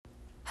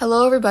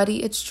Hello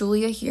everybody, it's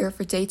Julia here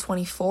for day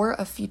 24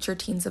 of Future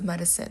Teens of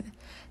Medicine.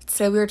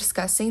 Today we are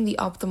discussing the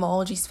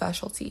ophthalmology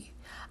specialty.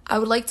 I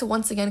would like to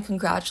once again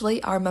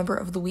congratulate our member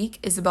of the week,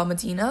 Isabel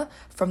Medina,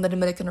 from the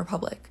Dominican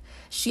Republic.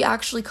 She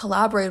actually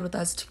collaborated with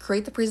us to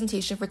create the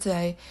presentation for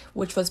today,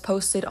 which was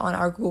posted on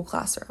our Google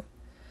Classroom.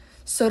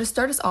 So to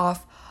start us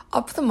off,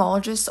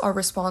 ophthalmologists are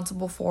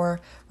responsible for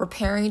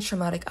repairing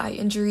traumatic eye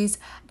injuries,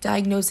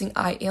 diagnosing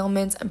eye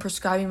ailments, and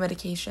prescribing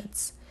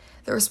medications.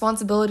 The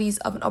responsibilities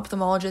of an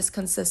ophthalmologist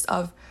consist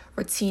of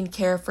routine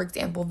care, for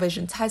example,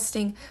 vision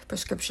testing,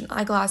 prescription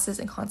eyeglasses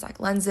and contact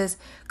lenses,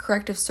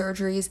 corrective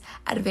surgeries,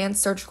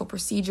 advanced surgical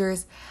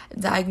procedures,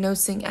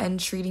 diagnosing and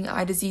treating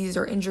eye diseases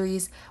or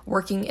injuries,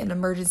 working in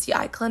emergency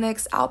eye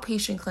clinics,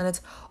 outpatient clinics,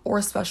 or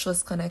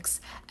specialist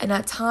clinics, and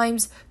at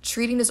times,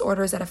 treating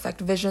disorders that affect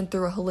vision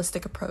through a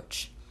holistic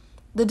approach.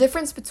 The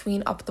difference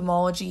between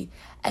ophthalmology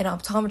and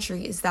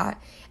optometry is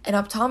that an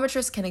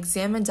optometrist can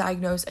examine,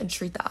 diagnose, and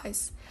treat the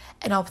eyes.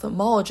 An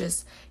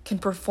ophthalmologist can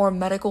perform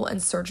medical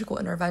and surgical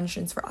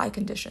interventions for eye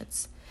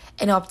conditions.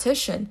 An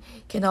optician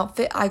can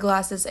outfit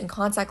eyeglasses and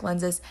contact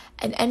lenses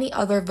and any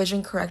other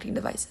vision-correcting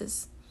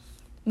devices.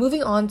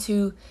 Moving on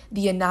to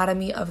the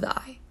anatomy of the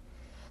eye.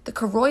 The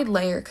choroid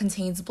layer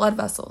contains blood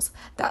vessels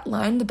that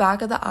line the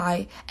back of the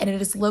eye, and it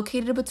is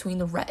located between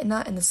the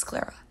retina and the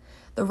sclera.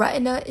 The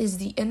retina is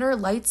the inner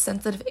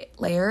light-sensitive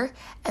layer,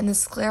 and the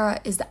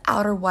sclera is the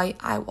outer white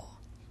eye wall.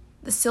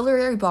 The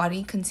ciliary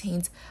body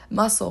contains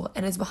muscle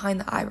and is behind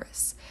the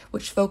iris,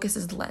 which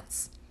focuses the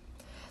lens.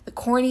 The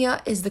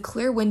cornea is the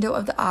clear window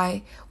of the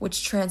eye,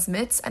 which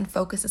transmits and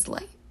focuses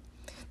light.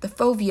 The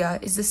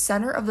fovea is the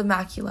center of the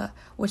macula,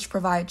 which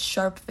provides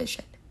sharp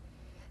vision.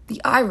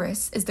 The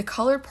iris is the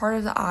colored part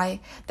of the eye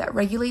that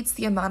regulates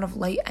the amount of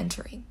light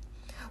entering.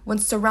 When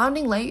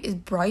surrounding light is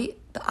bright,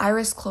 the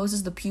iris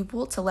closes the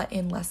pupil to let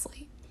in less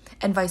light,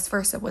 and vice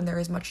versa when there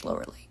is much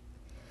lower light.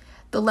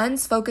 The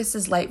lens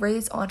focuses light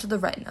rays onto the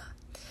retina.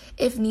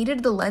 If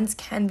needed, the lens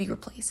can be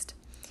replaced.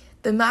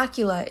 The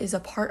macula is a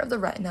part of the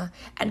retina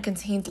and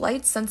contains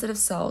light-sensitive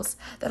cells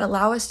that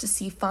allow us to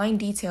see fine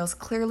details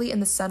clearly in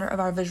the center of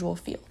our visual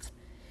field.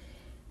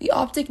 The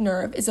optic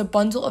nerve is a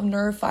bundle of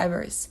nerve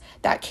fibers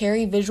that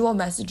carry visual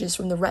messages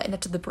from the retina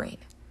to the brain.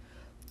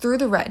 Through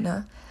the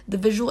retina, the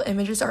visual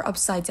images are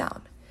upside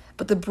down,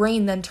 but the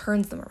brain then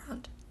turns them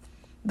around.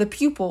 The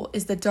pupil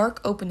is the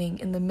dark opening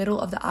in the middle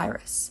of the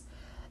iris.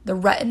 The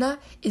retina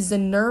is the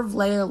nerve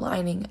layer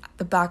lining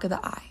the back of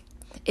the eye.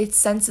 It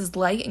senses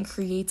light and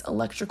creates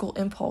electrical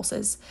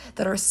impulses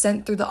that are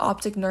sent through the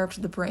optic nerve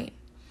to the brain.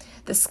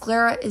 The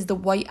sclera is the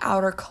white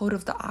outer coat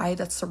of the eye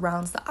that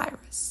surrounds the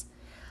iris.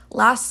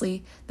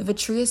 Lastly, the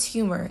vitreous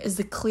humor is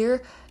the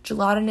clear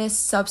gelatinous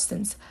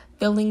substance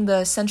filling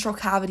the central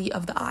cavity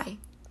of the eye.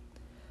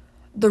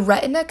 The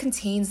retina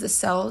contains the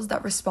cells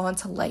that respond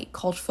to light,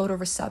 called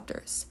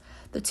photoreceptors.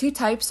 The two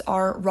types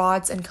are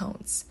rods and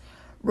cones.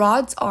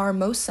 Rods are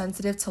most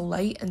sensitive to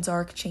light and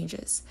dark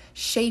changes,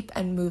 shape,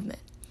 and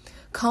movement.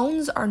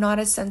 Cones are not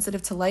as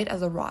sensitive to light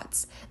as the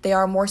rods. They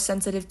are more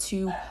sensitive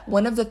to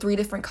one of the three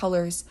different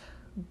colors,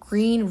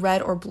 green,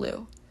 red, or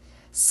blue.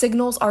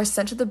 Signals are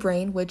sent to the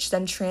brain, which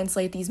then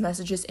translate these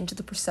messages into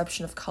the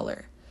perception of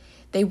color.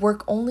 They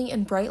work only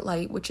in bright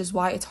light, which is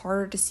why it's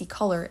harder to see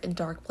color in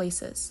dark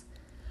places.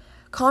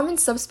 Common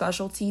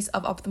subspecialties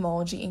of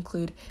ophthalmology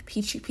include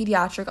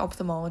pediatric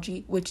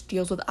ophthalmology, which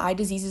deals with eye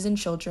diseases in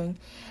children,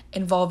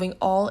 involving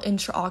all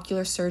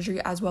intraocular surgery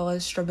as well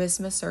as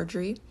strabismus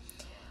surgery.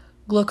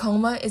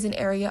 Glaucoma is an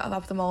area of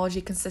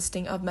ophthalmology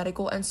consisting of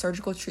medical and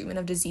surgical treatment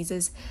of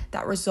diseases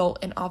that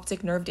result in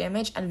optic nerve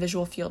damage and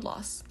visual field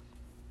loss.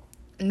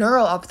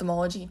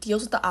 Neuro-ophthalmology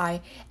deals with the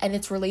eye and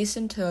its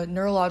relation to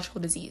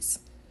neurological disease.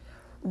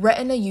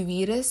 Retina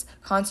uveitis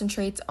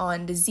concentrates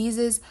on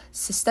diseases,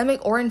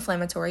 systemic or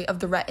inflammatory, of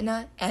the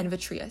retina and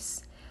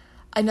vitreous.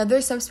 Another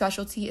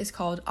subspecialty is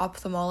called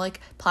ophthalmic,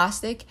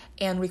 plastic,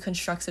 and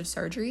reconstructive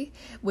surgery,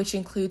 which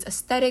includes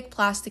aesthetic,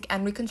 plastic,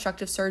 and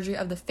reconstructive surgery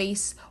of the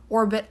face,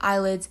 orbit,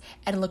 eyelids,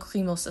 and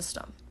lacrimal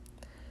system.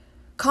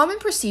 Common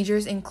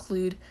procedures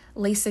include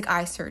LASIK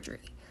eye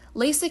surgery.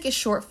 LASIK is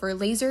short for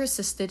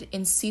laser-assisted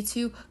in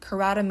situ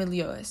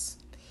keratomiliosis.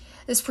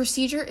 This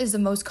procedure is the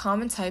most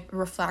common type of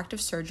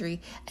refractive surgery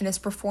and is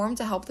performed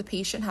to help the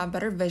patient have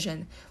better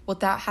vision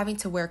without having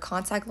to wear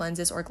contact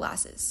lenses or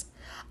glasses.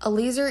 A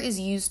laser is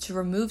used to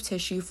remove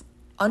tissue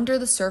under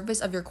the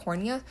surface of your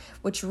cornea,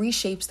 which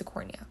reshapes the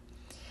cornea.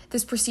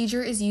 This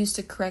procedure is used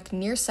to correct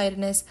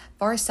nearsightedness,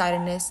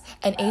 farsightedness,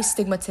 and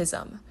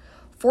astigmatism.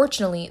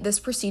 Fortunately, this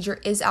procedure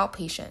is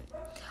outpatient.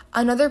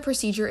 Another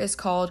procedure is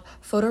called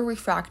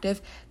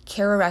photorefractive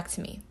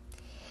keratectomy.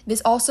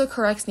 This also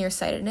corrects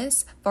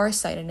nearsightedness,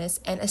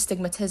 farsightedness, and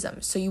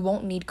astigmatism, so you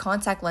won't need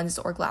contact lenses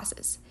or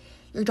glasses.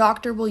 Your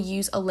doctor will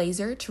use a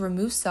laser to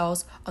remove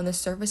cells on the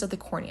surface of the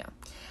cornea.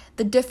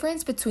 The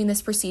difference between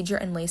this procedure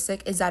and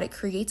LASIK is that it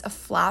creates a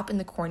flap in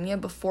the cornea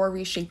before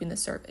reshaping the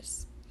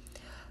surface.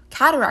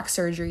 Cataract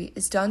surgery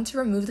is done to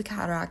remove the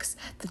cataracts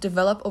that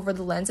develop over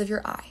the lens of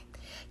your eye.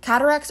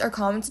 Cataracts are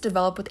common to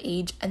develop with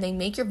age, and they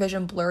make your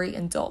vision blurry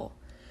and dull.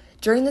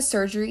 During the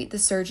surgery, the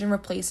surgeon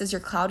replaces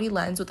your cloudy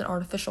lens with an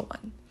artificial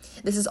one.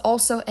 This is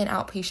also an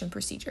outpatient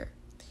procedure.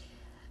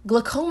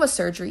 Glaucoma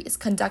surgery is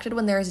conducted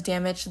when there is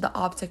damage to the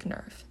optic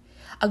nerve.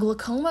 A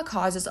glaucoma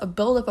causes a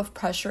buildup of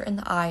pressure in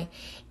the eye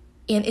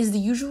and is the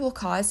usual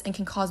cause and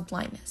can cause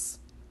blindness.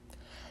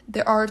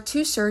 There are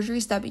 2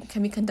 surgeries that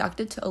can be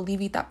conducted to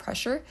alleviate that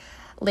pressure.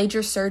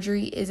 Laser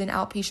surgery is an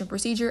outpatient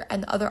procedure,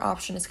 and the other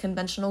option is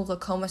conventional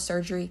glaucoma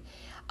surgery.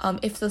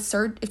 If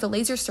the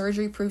laser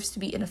surgery proves to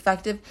be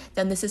ineffective,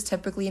 then this is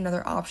typically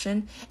another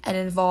option and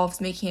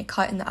involves making a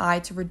cut in the eye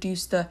to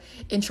reduce the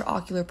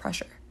intraocular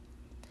pressure.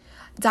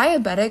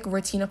 Diabetic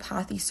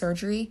retinopathy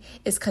surgery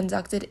is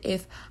conducted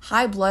if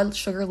high blood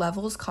sugar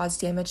levels cause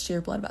damage to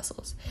your blood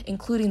vessels,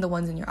 including the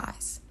ones in your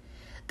eyes.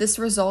 This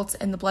results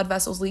in the blood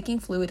vessels leaking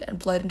fluid and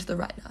blood into the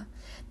retina.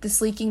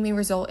 This leaking may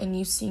result in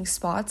you seeing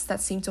spots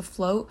that seem to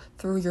flow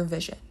through your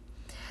vision.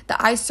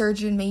 The eye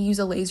surgeon may use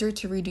a laser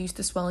to reduce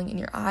the swelling in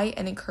your eye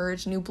and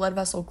encourage new blood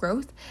vessel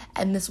growth,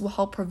 and this will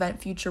help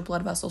prevent future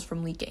blood vessels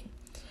from leaking.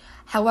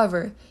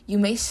 However, you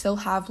may still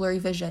have blurry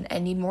vision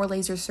and need more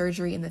laser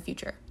surgery in the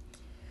future.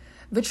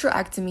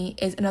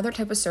 Vitrectomy is another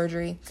type of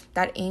surgery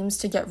that aims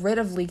to get rid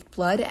of leaked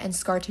blood and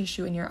scar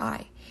tissue in your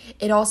eye.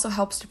 It also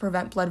helps to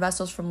prevent blood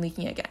vessels from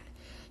leaking again.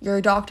 Your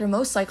doctor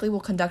most likely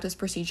will conduct this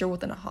procedure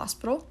within a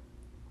hospital.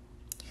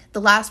 The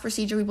last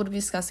procedure we will be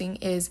discussing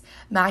is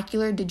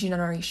macular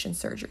degeneration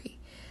surgery.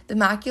 The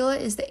macula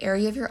is the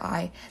area of your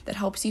eye that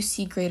helps you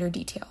see greater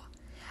detail.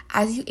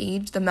 As you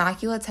age, the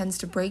macula tends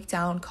to break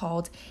down,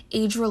 called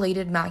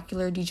age-related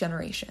macular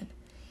degeneration.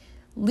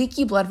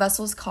 Leaky blood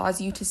vessels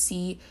cause you to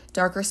see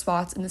darker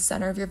spots in the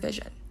center of your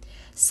vision.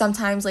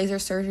 Sometimes laser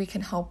surgery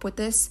can help with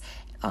this.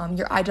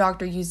 Your eye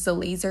doctor uses a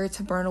laser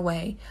to burn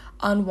away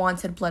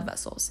unwanted blood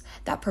vessels.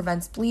 That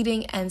prevents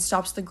bleeding and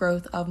stops the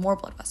growth of more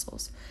blood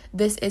vessels.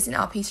 This is an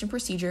outpatient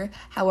procedure.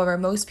 However,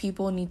 most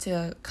people need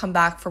to come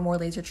back for more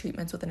laser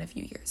treatments within a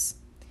few years.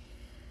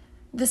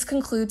 This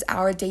concludes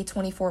our Day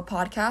 24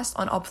 podcast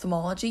on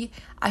ophthalmology.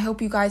 I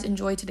hope you guys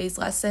enjoyed today's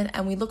lesson,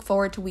 and we look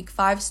forward to week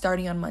 5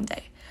 starting on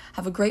Monday.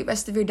 Have a great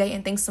rest of your day,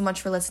 and thanks so much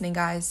for listening,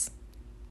 guys.